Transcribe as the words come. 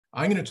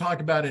I'm going to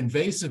talk about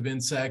invasive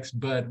insects,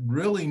 but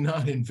really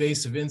not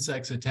invasive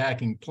insects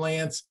attacking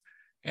plants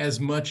as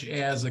much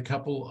as a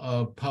couple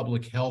of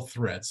public health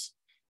threats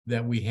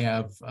that we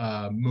have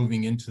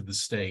moving into the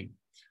state.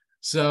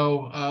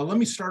 So let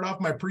me start off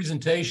my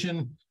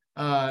presentation.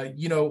 10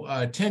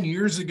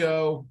 years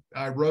ago,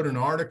 I wrote an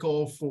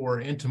article for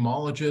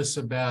entomologists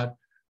about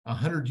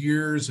 100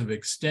 years of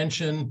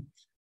extension.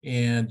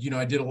 And,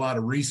 I did a lot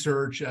of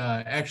research.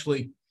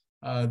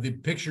 The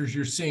pictures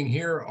you're seeing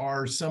here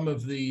are some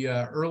of the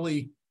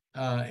early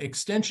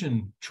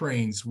extension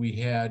trains we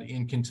had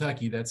in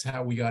Kentucky. That's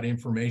how we got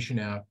information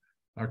out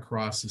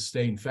across the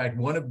state. In fact,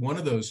 one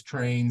of those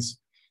trains,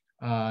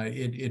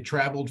 it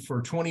traveled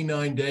for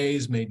 29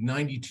 days, made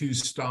 92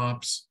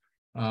 stops,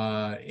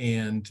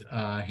 and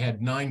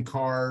had 9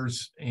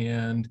 cars,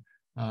 and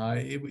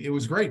it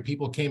was great.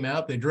 People came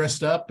out, they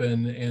dressed up,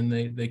 and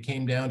they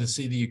came down to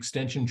see the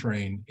extension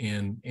train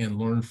and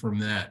learn from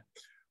that.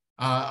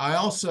 I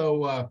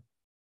also,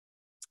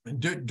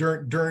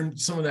 during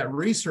some of that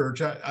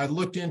research, I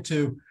looked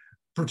into,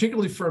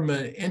 particularly from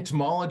an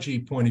entomology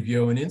point of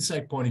view, an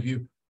insect point of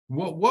view,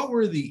 what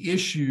were the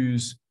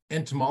issues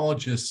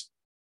entomologists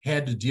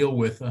had to deal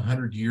with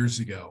 100 years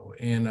ago.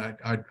 And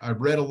I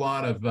read a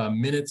lot of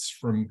minutes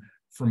from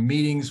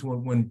meetings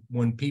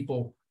when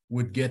people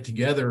would get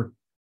together,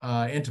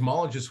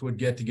 entomologists would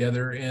get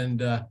together, and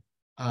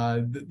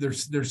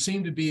there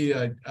seemed to be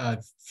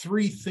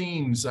 3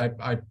 themes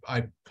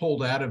I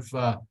pulled out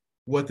of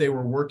what they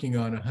were working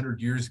on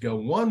 100 years ago.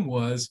 One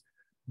was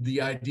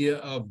the idea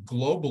of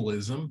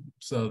globalism,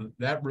 so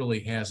that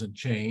really hasn't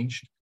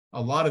changed.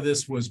 A lot of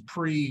this was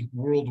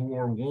pre-World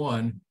War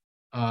I,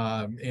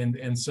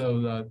 and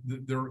so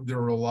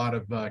there were a lot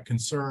of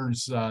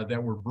concerns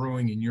that were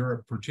brewing in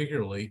Europe,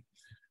 particularly.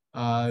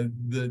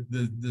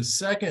 The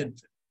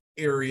second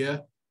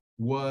area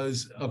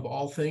was, of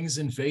all things,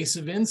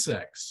 invasive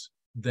insects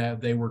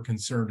that they were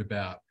concerned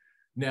about.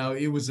 Now,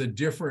 it was a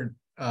different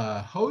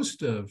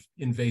host of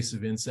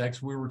invasive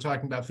insects. We were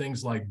talking about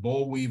things like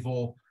boll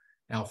weevil,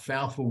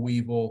 alfalfa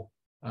weevil,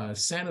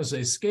 San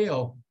Jose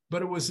scale,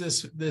 but it was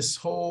this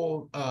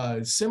whole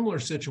similar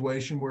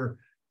situation where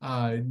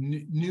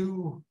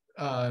new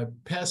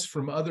pests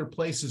from other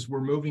places were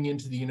moving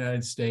into the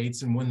United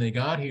States, and when they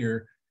got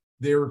here,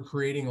 they were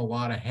creating a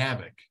lot of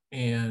havoc.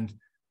 And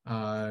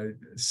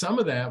some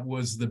of that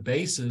was the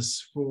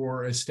basis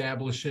for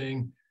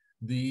establishing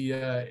the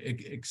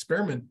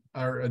experiment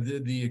or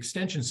the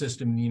extension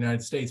system in the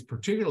United States,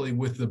 particularly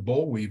with the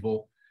boll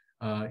weevil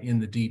in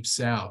the Deep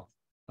South.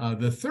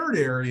 The third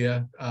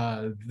area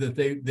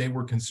that they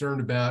were concerned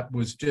about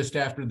was just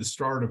after the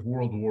start of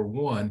World War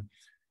I,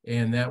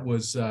 and that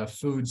was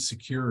food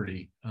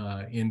security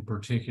in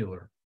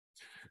particular.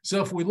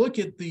 So if we look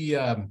at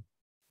the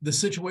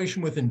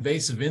situation with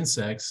invasive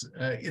insects,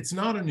 it's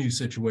not a new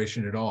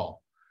situation at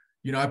all.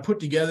 I put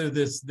together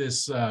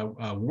this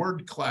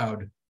word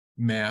cloud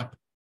map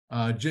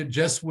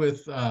just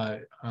with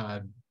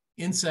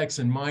insects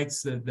and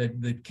mites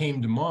that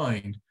came to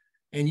mind.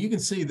 And you can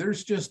see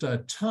there's just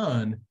a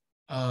ton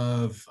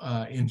of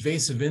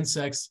invasive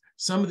insects.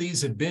 Some of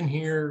these have been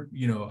here,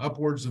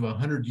 upwards of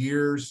 100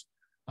 years.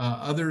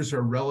 Others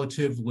are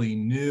relatively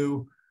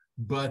new,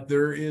 but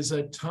there is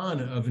a ton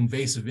of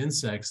invasive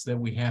insects that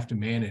we have to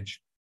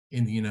manage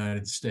in the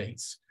United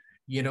States.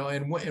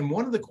 And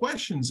one of the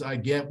questions I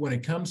get when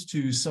it comes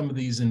to some of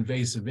these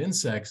invasive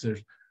insects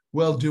is,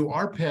 well, do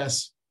our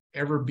pests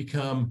ever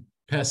become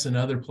pests in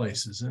other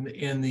places?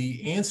 And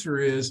the answer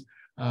is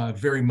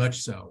very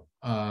much so,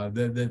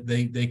 that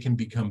they can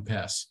become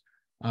pests.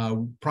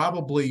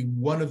 Probably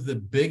one of the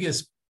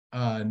biggest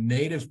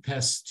native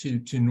pests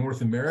to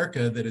North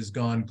America that has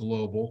gone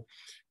global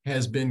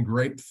has been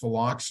grape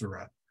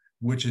phylloxera,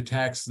 which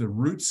attacks the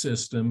root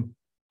system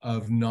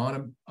of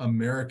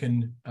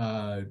non-American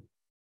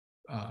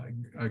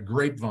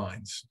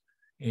grapevines.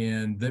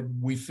 And that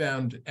we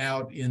found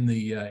out in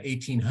the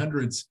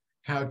 1800s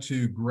how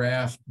to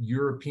graft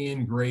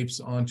European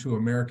grapes onto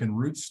American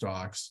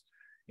rootstocks.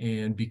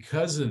 And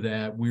because of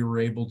that, we were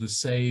able to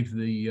save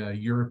the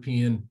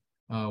European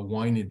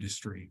wine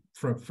industry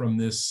from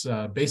this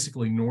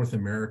basically North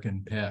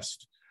American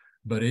pest.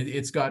 But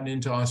it's gotten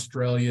into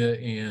Australia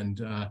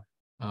and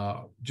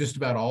just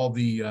about all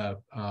the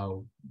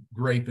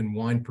grape and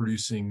wine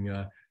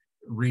producing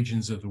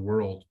regions of the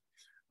world.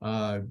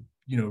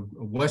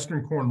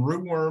 Western corn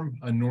rootworm,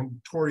 a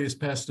notorious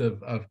pest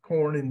of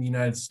corn in the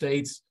United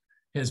States,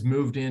 has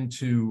moved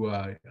into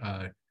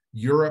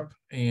Europe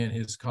and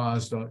has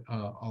caused a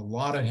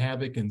lot of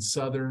havoc in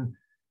southern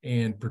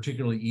and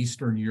particularly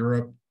Eastern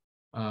Europe.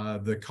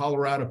 The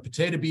Colorado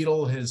potato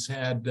beetle has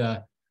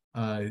had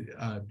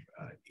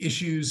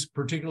issues,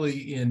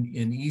 particularly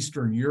in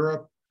Eastern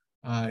Europe.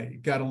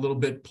 It got a little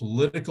bit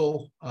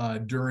political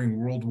during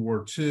World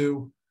War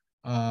II,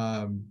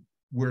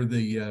 where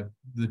the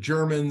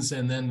Germans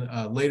and then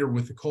later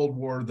with the Cold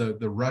War,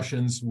 the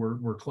Russians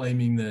were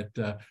claiming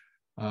that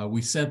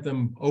we sent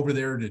them over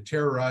there to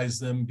terrorize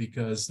them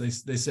because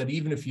they said,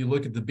 even if you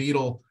look at the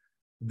beetle,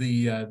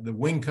 The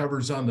wing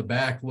covers on the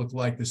back look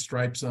like the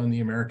stripes on the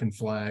American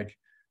flag.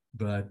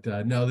 But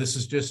no, this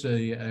is just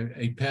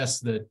a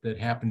pest that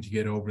happened to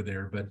get over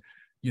there. But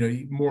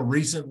more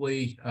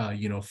recently,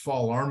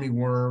 fall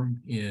armyworm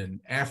in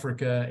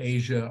Africa,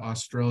 Asia,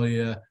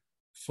 Australia,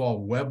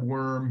 fall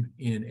webworm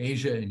in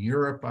Asia and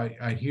Europe.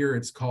 I hear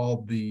it's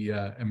called the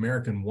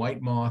American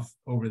white moth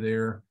over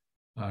there,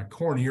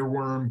 corn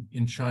earworm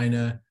in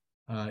China,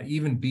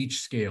 even beach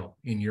scale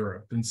in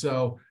Europe. And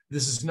so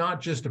this is not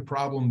just a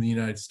problem in the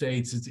United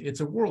States, it's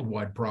a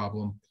worldwide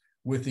problem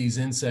with these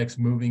insects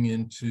moving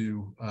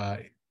into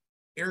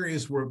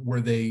areas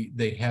where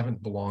they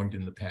haven't belonged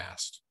in the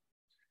past.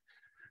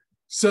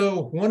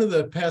 So one of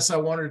the pests I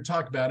wanted to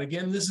talk about,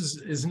 again, this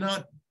is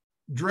not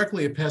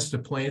directly a pest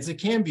of plants. It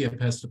can be a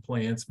pest of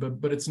plants,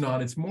 but it's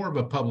not. It's more of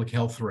a public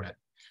health threat,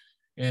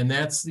 and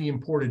that's the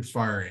imported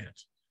fire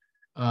ant.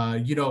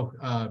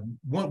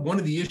 One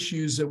of the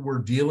issues that we're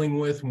dealing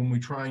with when we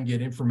try and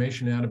get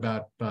information out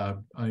about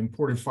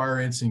imported fire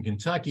ants in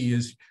Kentucky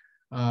is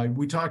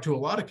we talk to a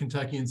lot of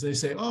Kentuckians. They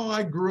say, "Oh,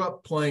 I grew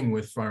up playing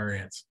with fire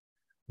ants."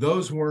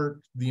 Those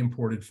weren't the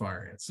imported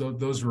fire ants. So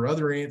those were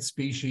other ant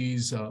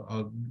species.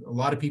 A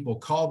lot of people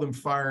call them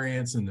fire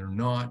ants, and they're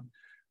not.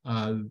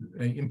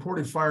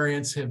 Imported fire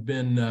ants have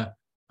been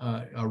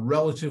a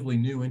relatively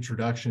new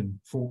introduction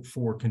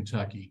for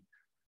Kentucky.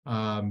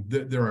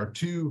 There are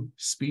two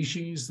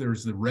species.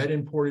 There's the red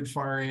imported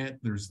fire ant,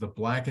 there's the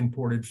black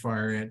imported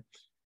fire ant,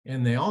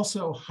 and they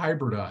also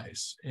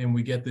hybridize, and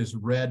we get this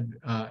red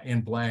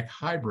and black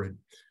hybrid.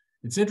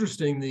 It's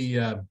interesting,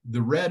 the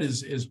red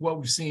is what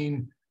we've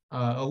seen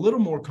a little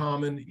more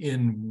common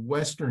in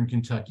Western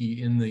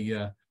Kentucky, in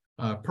the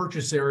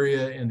Purchase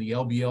area and the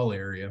LBL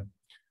area.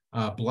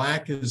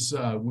 Black is,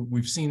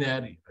 we've seen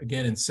that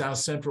again in South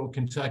Central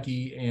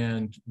Kentucky,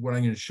 and what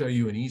I'm going to show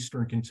you in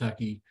Eastern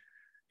Kentucky.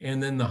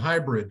 And then the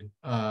hybrid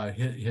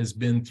has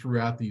been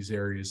throughout these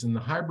areas. And the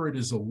hybrid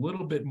is a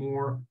little bit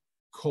more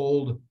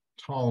cold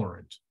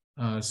tolerant.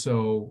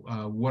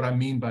 What I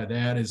mean by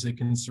that is it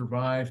can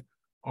survive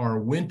our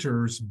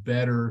winters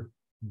better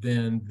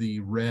than the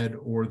red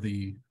or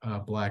the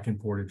black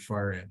imported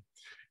fire ant.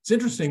 It's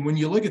interesting when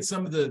you look at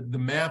some of the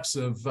maps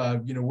of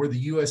where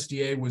the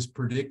USDA was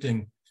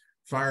predicting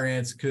fire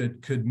ants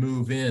could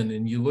move in,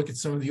 and you look at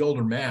some of the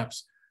older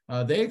maps,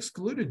 they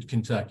excluded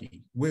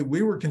Kentucky.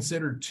 We were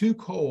considered too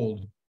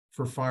cold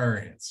for fire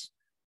ants.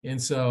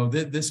 And so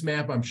this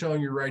map I'm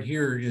showing you right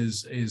here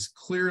is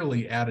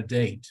clearly out of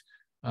date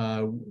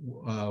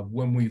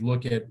when we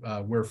look at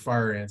where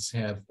fire ants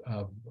have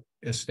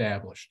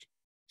established.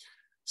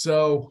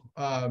 So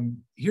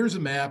here's a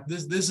map.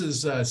 This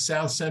is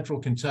South Central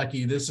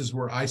Kentucky. This is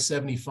where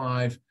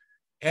I-75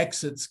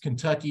 exits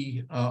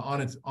Kentucky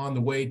on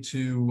the way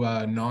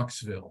to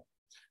Knoxville.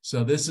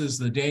 So this is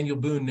the Daniel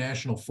Boone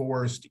National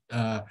Forest,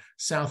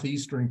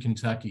 southeastern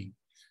Kentucky.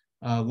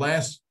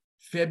 Last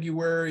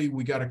February,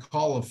 we got a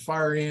call of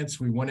fire ants.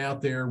 We went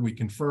out there, we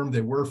confirmed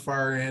they were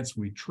fire ants,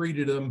 we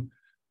treated them.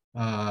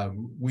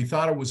 We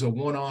thought it was a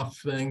one-off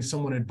thing.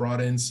 Someone had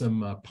brought in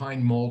some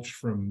pine mulch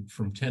from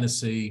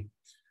Tennessee.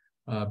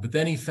 But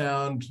then he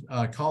found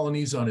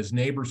colonies on his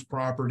neighbor's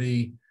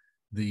property.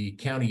 The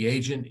county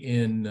agent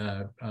in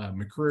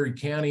McCreary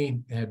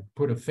County had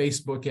put a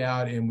Facebook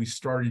out, and we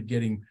started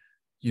getting,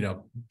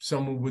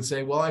 someone would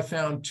say, well, I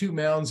found 2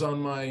 mounds on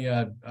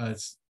my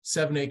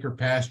 7-acre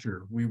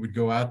pasture. We would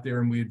go out there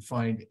and we'd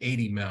find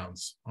 80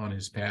 mounds on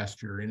his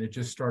pasture, and it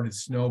just started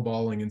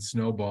snowballing and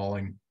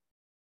snowballing.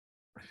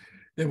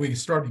 Then we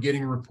started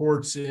getting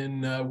reports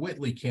in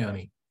Whitley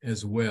County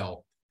as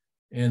well.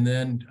 And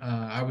then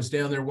I was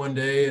down there one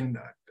day and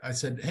I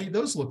said, hey,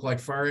 those look like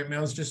fire ant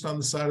mounds just on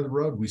the side of the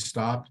road. We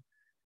stopped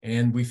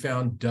and we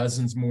found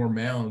dozens more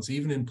mounds,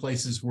 even in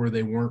places where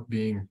they weren't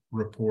being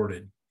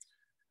reported.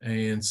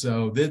 And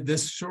so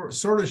this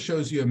sort of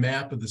shows you a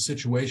map of the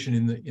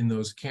situation in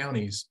those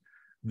counties.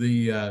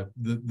 The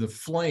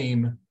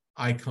flame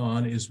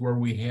icon is where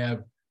we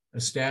have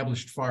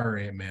established fire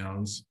ant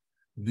mounds.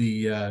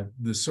 The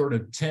sort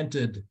of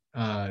tented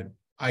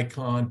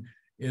icon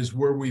is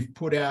where we've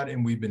put out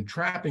and we've been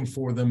trapping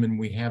for them and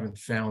we haven't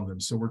found them.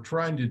 So we're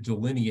trying to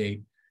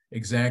delineate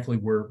exactly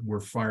where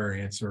fire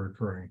ants are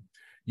occurring.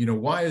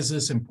 Why is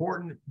this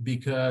important?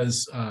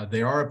 Because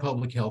they are a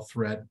public health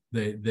threat.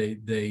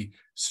 They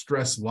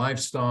stress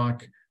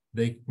livestock.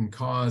 They can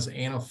cause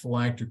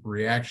anaphylactic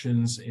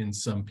reactions in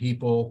some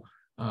people.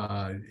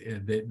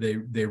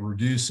 They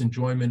reduce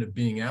enjoyment of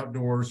being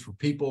outdoors for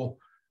people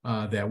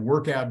that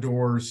work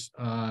outdoors.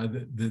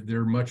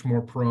 They're much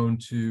more prone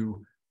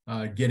to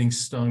getting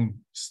stung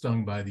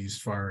by these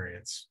fire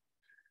ants.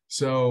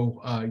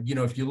 So,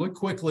 if you look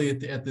quickly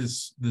at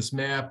this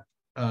map,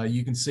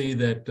 you can see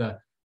that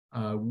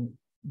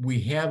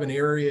we have an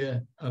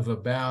area of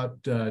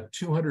about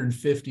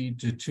 250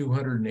 to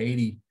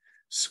 280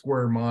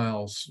 square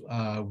miles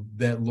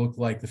that look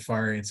like the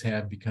fire ants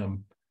have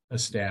become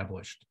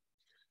established.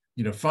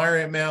 Fire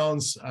ant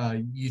mounds,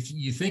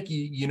 you think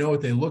you know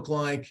what they look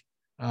like.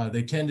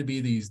 They tend to be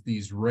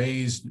these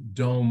raised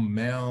dome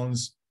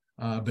mounds.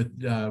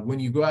 But when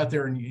you go out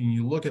there and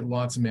you look at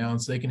lots of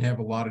mounds, they can have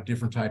a lot of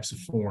different types of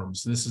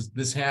forms.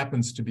 This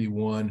happens to be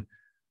one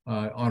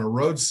on a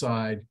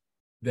roadside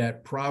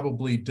that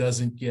probably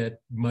doesn't get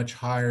much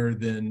higher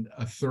than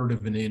 1/3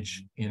 of an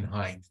inch in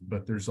height,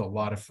 but there's a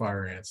lot of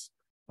fire ants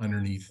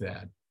underneath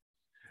that.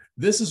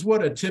 This is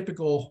what a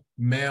typical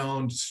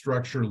mound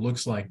structure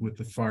looks like with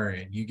the fire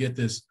ant. You get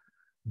this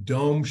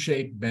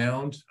dome-shaped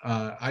mound.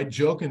 I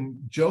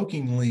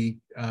jokingly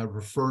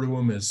refer to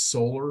them as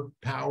solar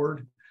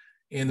powered.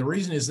 And the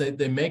reason is that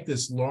they make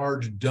this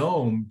large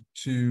dome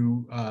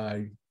to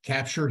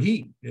capture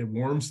heat. It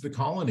warms the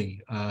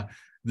colony.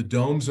 The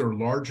domes are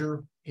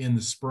larger in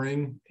the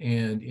spring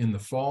and in the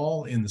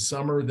fall. In the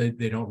summer,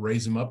 they don't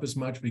raise them up as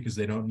much because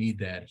they don't need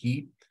that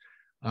heat.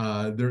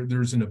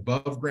 There's an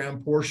above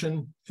ground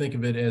portion. Think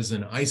of it as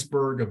an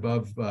iceberg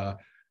above the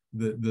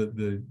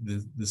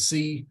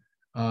sea.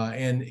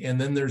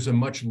 And then there's a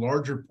much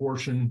larger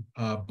portion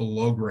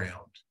below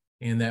ground.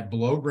 And that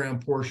below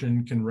ground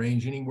portion can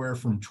range anywhere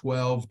from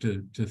 12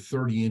 to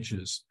 30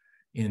 inches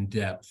in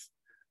depth.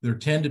 There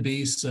tend to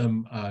be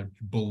some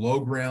below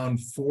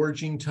ground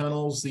foraging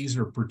tunnels. These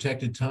are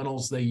protected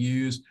tunnels they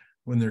use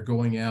when they're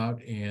going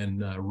out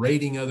and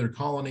raiding other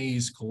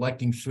colonies,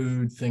 collecting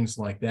food, things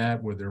like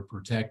that, where they're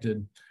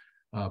protected.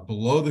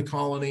 Below the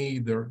colony,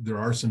 there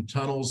are some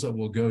tunnels that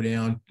will go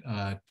down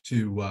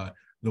to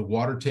the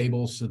water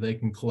table so they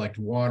can collect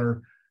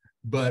water.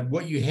 But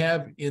what you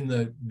have in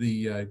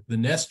the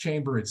nest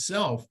chamber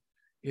itself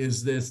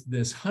is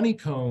this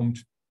honeycombed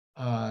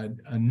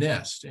a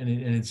nest, and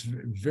it's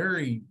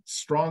very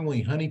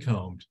strongly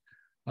honeycombed.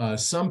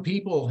 Some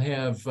people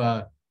have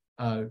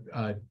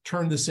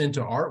turned this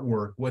into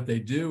artwork. What they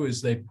do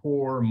is they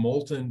pour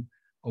molten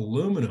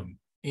aluminum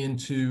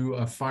into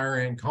a fire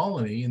ant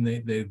colony, and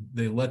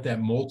they let that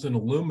molten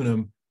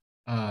aluminum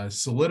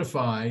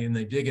solidify, and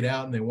they dig it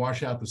out and they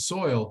wash out the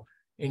soil,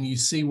 and you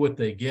see what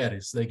they get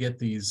is they get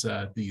these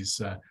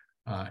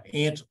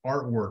ant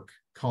artwork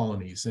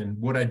colonies. And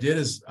what I did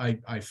is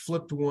I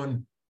flipped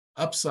one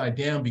upside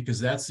down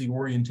because that's the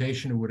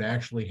orientation it would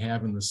actually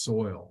have in the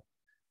soil.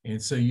 And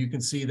so you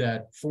can see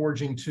that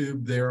foraging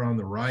tube there on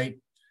the right,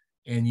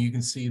 and you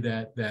can see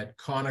that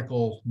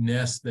conical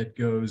nest that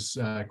goes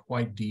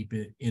quite deep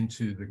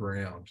into the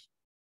ground.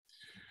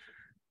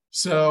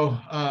 So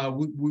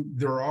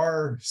there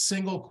are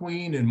single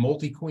queen and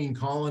multi-queen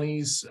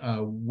colonies.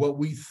 What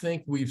we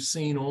think we've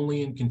seen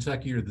only in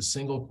Kentucky are the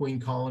single queen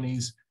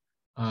colonies.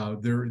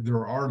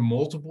 There are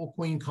multiple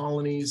queen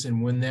colonies,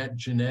 and when that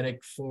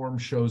genetic form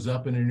shows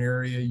up in an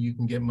area, you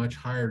can get much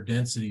higher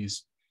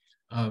densities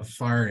of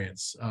fire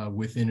ants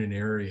within an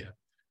area.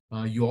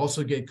 You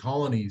also get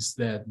colonies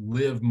that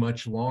live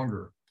much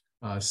longer.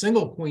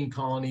 Single queen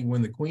colony,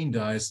 when the queen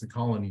dies, the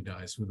colony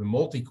dies. With a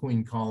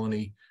multi-queen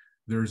colony,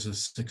 there's a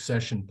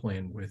succession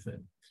plan with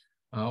it.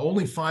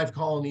 Only 5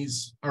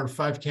 counties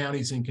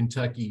in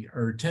Kentucky,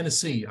 or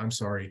Tennessee, I'm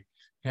sorry,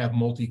 have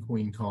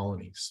multi-queen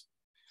colonies.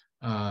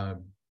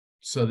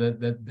 So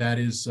that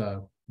is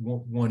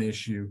one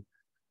issue.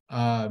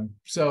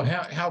 So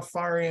how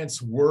fire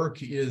ants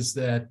work is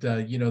that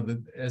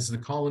as the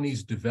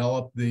colonies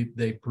develop,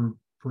 they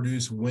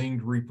produce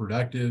winged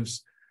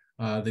reproductives.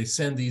 They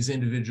send these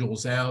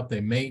individuals out,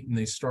 they mate, and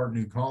they start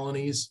new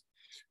colonies.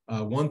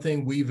 One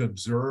thing we've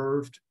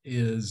observed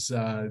is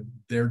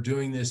they're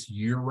doing this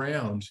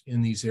year-round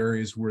in these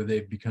areas where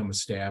they've become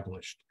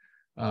established.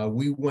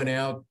 We went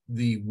out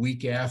the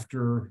week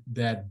after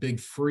that big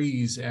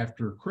freeze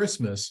after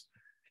Christmas,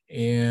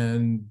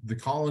 and the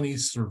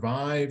colonies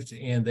survived,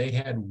 and they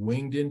had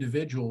winged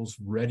individuals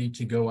ready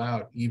to go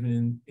out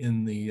even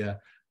in the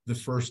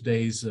first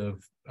days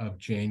of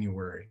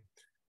January.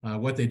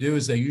 What they do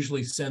is they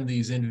usually send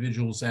these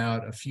individuals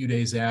out a few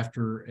days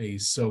after a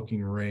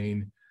soaking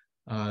rain.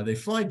 They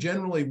fly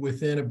generally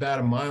within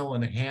about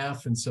 1.5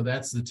 miles, and so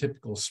that's the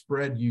typical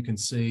spread you can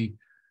see,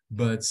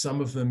 but some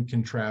of them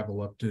can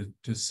travel up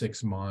to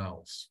 6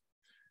 miles.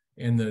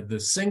 And the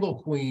single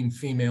queen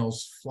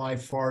females fly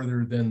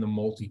farther than the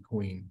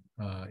multi-queen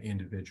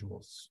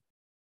individuals.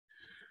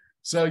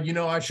 So,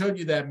 I showed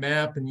you that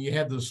map, and you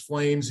had those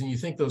flames, and you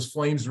think those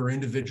flames are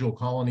individual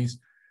colonies.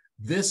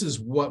 This is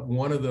what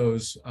one of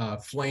those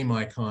flame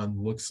icon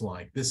looks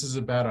like. This is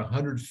about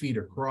 100 feet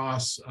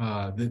across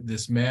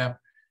this map.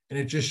 And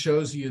it just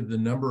shows you the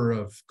number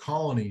of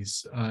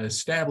colonies,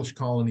 established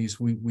colonies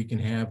we can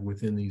have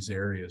within these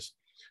areas.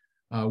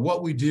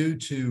 What we do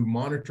to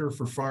monitor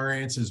for fire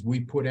ants is we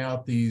put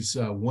out these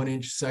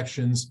 1-inch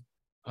sections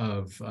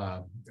of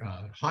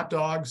hot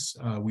dogs.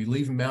 We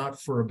leave them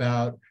out for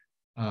about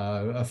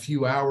a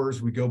few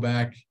hours. We go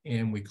back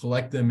and we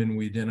collect them and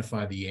we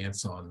identify the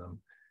ants on them.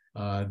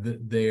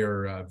 They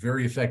are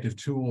very effective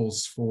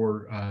tools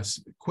for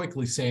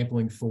quickly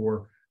sampling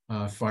for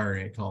fire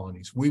ant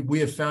colonies. We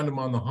have found them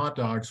on the hot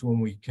dogs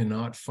when we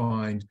cannot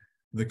find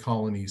the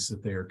colonies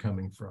that they are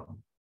coming from.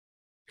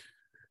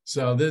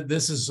 So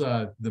this is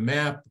the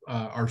map.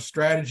 Our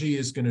strategy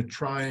is going to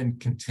try and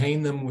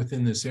contain them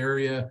within this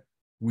area.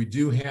 We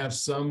do have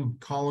some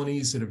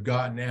colonies that have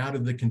gotten out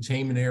of the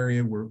containment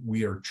area where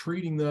we are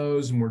treating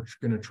those, and we're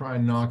going to try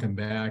and knock them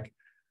back.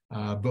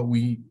 But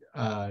we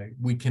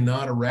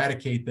cannot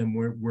eradicate them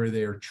where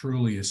they are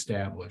truly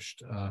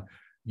established.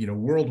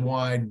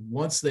 Worldwide,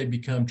 once they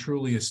become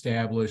truly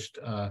established,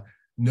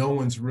 no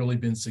one's really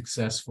been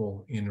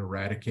successful in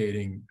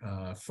eradicating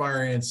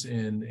fire ants,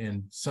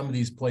 and some of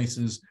these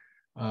places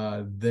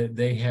that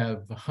they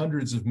have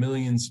hundreds of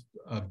millions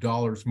of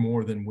dollars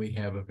more than we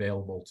have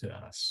available to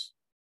us.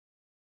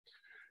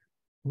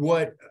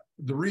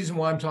 The reason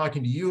why I'm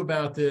talking to you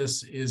about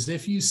this is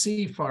if you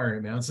see fire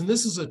ant mounds, and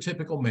this is a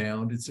typical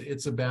mound,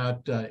 it's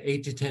about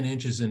 8 to 10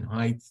 inches in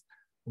height,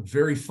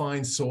 very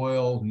fine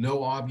soil,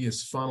 no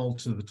obvious funnel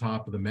to the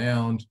top of the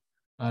mound.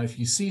 If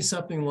you see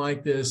something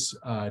like this,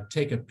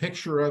 take a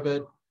picture of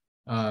it.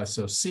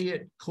 So see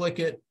it, click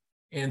it,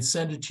 and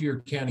send it to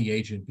your county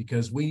agent,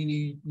 because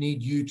we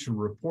need you to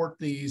report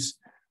these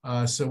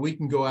so we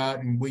can go out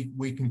and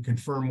we can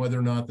confirm whether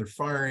or not they're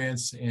fire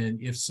ants,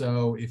 and if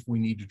so, if we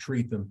need to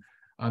treat them.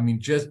 I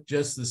mean, just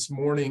this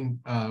morning,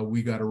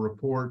 we got a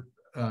report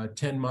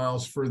 10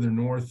 miles further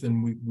north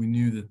than we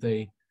knew that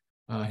they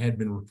had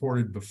been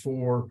reported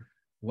before.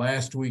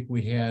 Last week,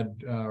 we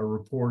had a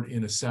report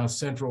in a south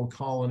central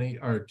county.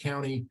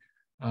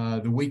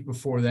 The week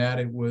before that,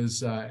 it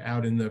was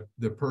out in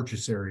the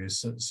purchase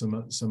areas,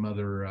 some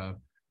other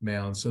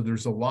mounds. So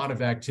there's a lot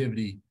of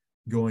activity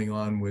going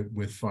on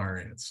with fire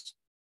ants.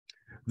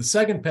 The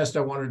second pest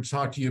I wanted to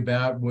talk to you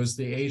about was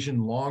the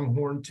Asian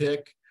longhorn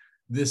tick.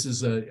 This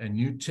is a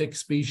new tick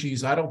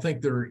species. I don't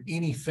think there are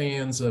any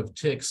fans of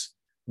ticks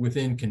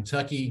within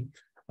Kentucky.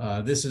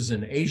 This is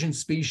an Asian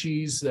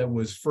species that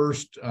was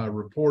first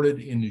reported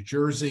in New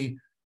Jersey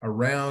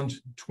around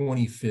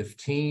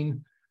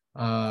 2015.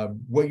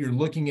 What you're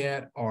looking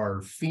at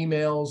are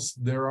females.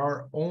 There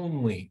are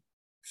only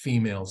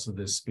females of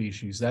this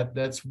species.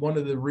 That's one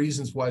of the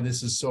reasons why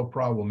this is so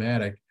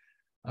problematic.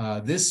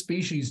 This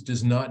species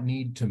does not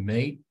need to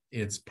mate.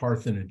 It's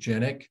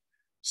parthenogenic.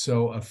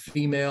 So a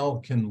female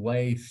can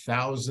lay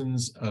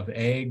thousands of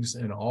eggs,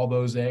 and all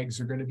those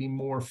eggs are going to be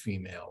more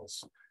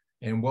females.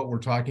 And what we're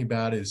talking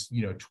about is,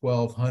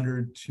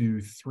 1,200 to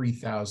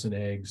 3,000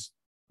 eggs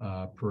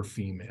per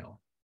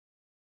female.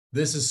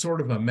 This is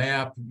sort of a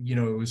map. It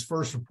was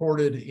first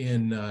reported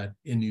in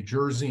New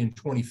Jersey in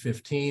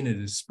 2015. It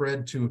has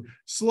spread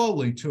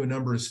slowly to a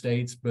number of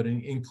states, but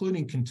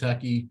including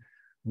Kentucky,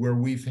 where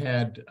we've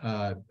had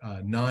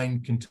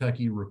 9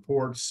 Kentucky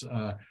reports.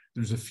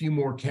 There's a few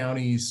more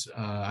counties.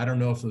 I don't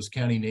know if those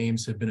county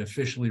names have been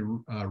officially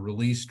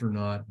released or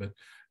not, but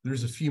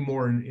there's a few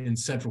more in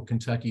central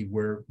Kentucky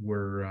where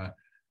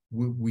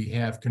we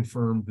have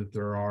confirmed that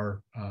there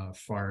are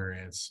fire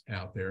ants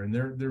out there, and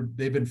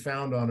they've been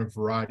found on a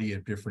variety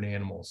of different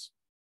animals.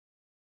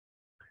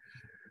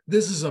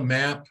 This is a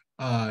map.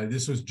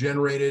 This was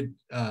generated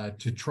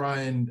to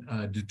try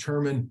and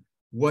determine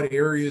what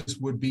areas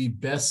would be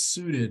best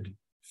suited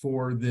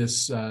for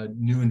this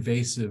new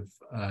invasive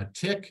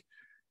tick.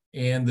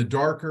 And the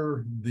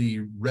darker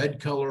the red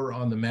color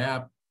on the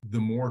map, the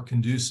more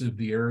conducive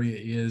the area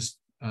is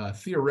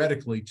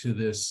theoretically to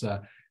this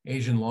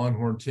Asian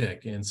longhorn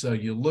tick. And so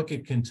you look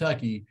at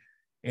Kentucky,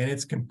 and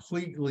it's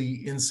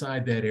completely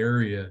inside that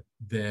area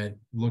that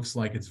looks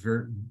like it's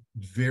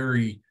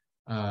very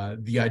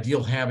the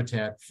ideal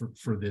habitat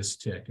for this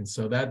tick. And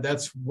so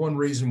that's one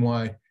reason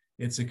why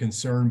it's a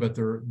concern, but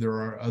there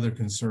are other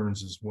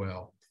concerns as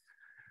well.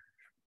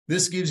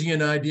 This gives you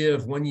an idea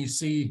of when you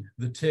see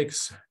the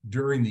ticks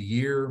during the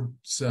year.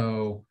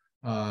 So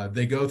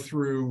they go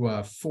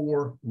through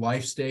 4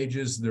 life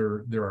stages.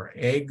 There are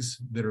eggs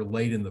that are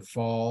laid in the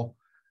fall.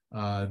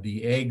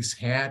 The eggs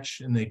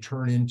hatch and they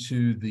turn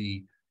into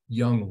the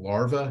young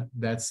larva.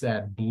 That's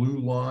that blue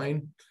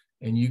line.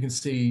 And you can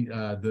see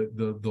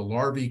the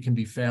larvae can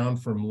be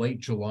found from late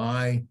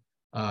July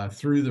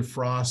through the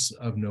frosts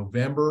of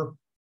November.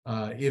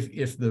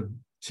 If the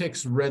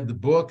ticks read the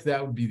book,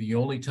 that would be the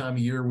only time of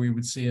year we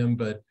would see them.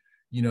 But,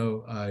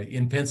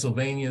 in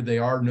Pennsylvania, they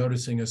are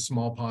noticing a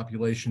small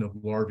population of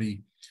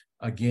larvae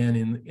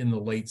again in the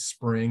late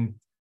spring.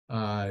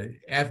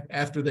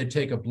 After they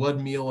take a blood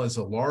meal as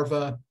a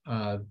larva,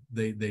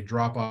 they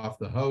drop off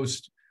the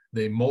host,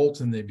 they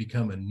molt, and they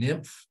become a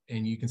nymph.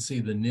 And you can see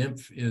the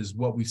nymph is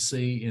what we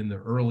see in the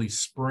early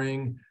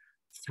spring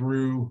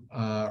through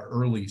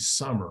early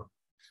summer.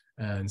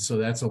 And so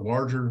that's a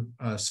larger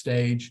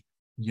stage.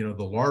 The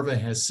larva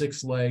has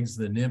 6 legs,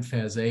 the nymph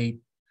has 8.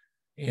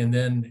 And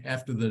then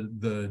after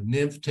the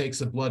nymph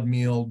takes a blood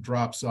meal,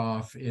 drops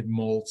off, it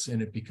molts,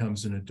 and it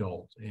becomes an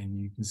adult. And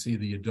you can see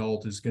the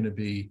adult is going to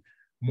be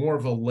more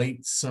of a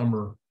late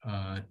summer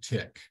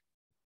tick.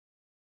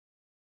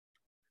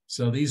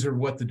 So these are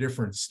what the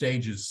different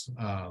stages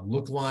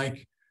look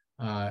like.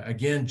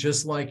 Again,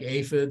 just like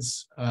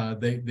aphids,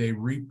 they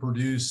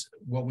reproduce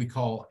what we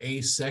call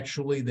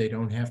asexually. They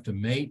don't have to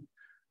mate.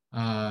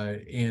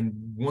 And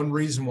one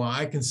reason why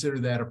I consider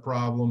that a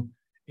problem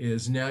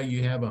is now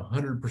you have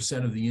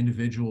 100% of the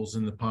individuals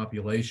in the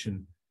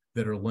population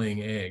that are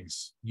laying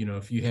eggs.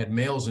 If you had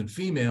males and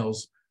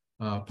females,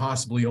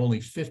 possibly only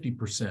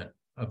 50%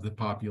 of the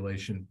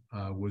population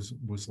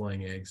was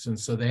laying eggs. And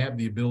so they have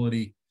the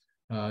ability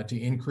to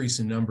increase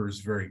in numbers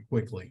very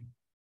quickly.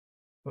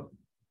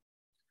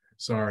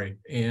 Sorry.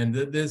 And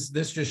this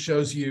just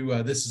shows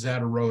you, this is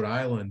out of Rhode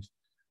Island,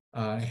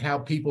 how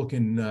people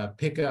can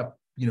pick up,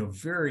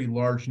 very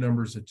large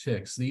numbers of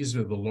ticks. These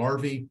are the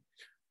larvae.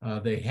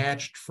 They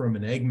hatched from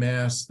an egg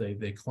mass.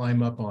 They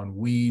climb up on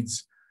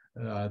weeds.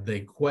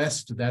 They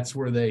quest. That's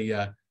where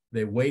they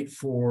wait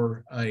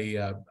for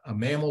a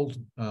mammal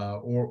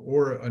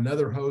or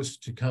another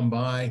host to come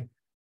by.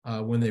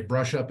 When they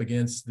brush up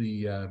against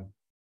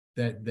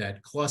that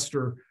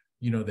cluster,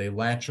 they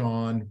latch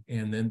on,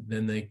 and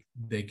then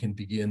they can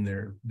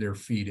begin their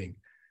feeding.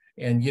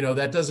 And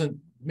that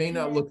may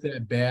not look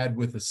that bad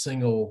with a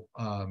single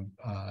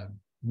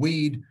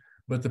weed,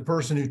 but the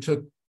person who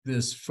took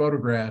this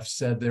photograph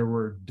said there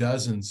were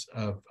dozens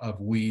of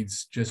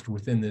weeds just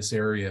within this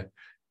area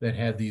that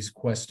had these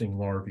questing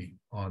larvae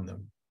on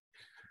them.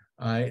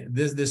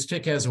 This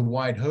tick has a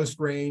wide host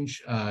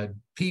range.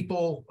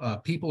 People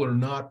are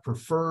not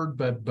preferred,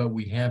 but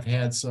we have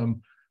had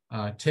some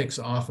ticks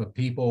off of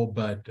people,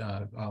 but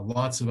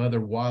lots of other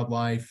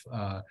wildlife,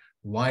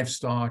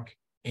 livestock,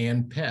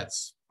 and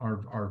pets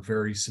are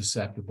very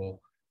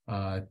susceptible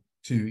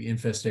to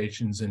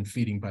infestations and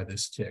feeding by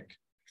this tick.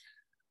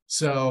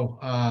 So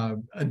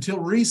until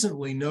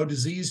recently, no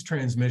disease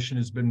transmission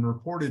has been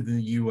reported in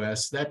the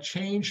U.S. That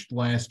changed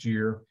last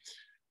year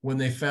when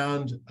they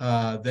found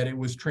that it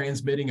was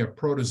transmitting a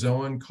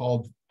protozoan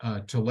called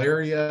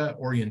Talaria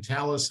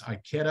orientalis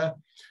ikeda.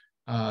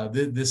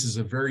 This is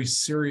a very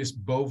serious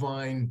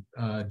bovine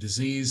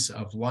disease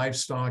of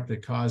livestock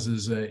that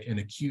causes an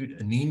acute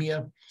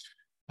anemia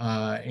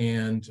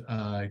and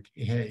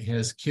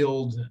has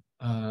killed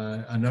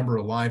a number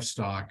of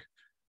livestock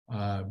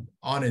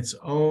on its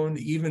own.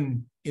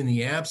 Even in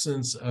the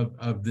absence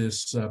of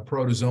this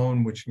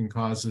protozoan, which can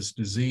cause this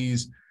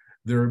disease,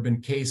 there have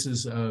been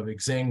cases of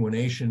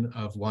exsanguination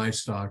of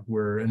livestock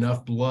where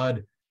enough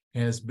blood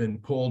has been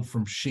pulled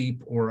from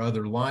sheep or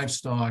other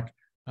livestock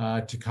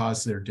to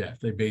cause their death.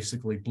 They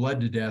basically bled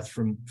to death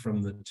from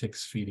the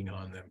ticks feeding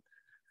on them.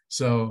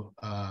 So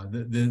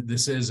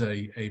this is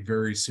a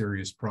very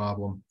serious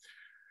problem.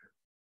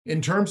 In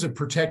terms of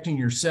protecting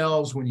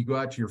yourselves when you go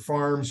out to your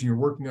farms and you're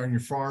working on your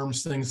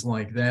farms, things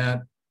like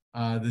that,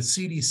 the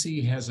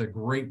CDC has a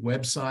great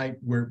website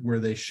where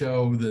they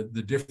show the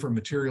different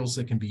materials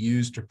that can be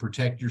used to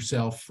protect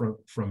yourself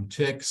from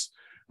ticks.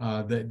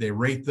 They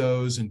rate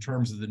those in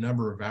terms of the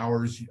number of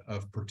hours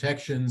of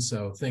protection.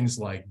 So things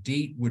like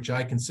DEET, which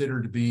I consider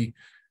to be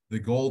the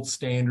gold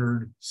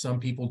standard.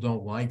 Some people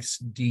don't like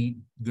DEET.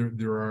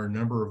 There are a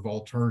number of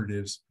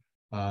alternatives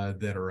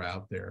that are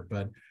out there.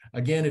 But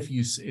again, if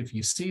you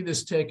see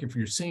this tick, if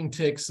you're seeing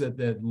ticks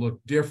that look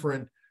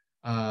different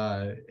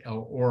or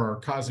are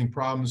causing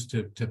problems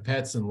to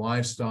pets and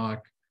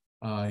livestock,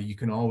 you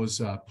can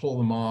always pull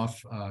them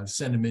off,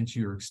 send them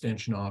into your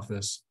extension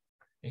office,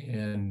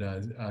 and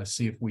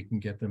see if we can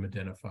get them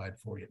identified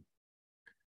for you.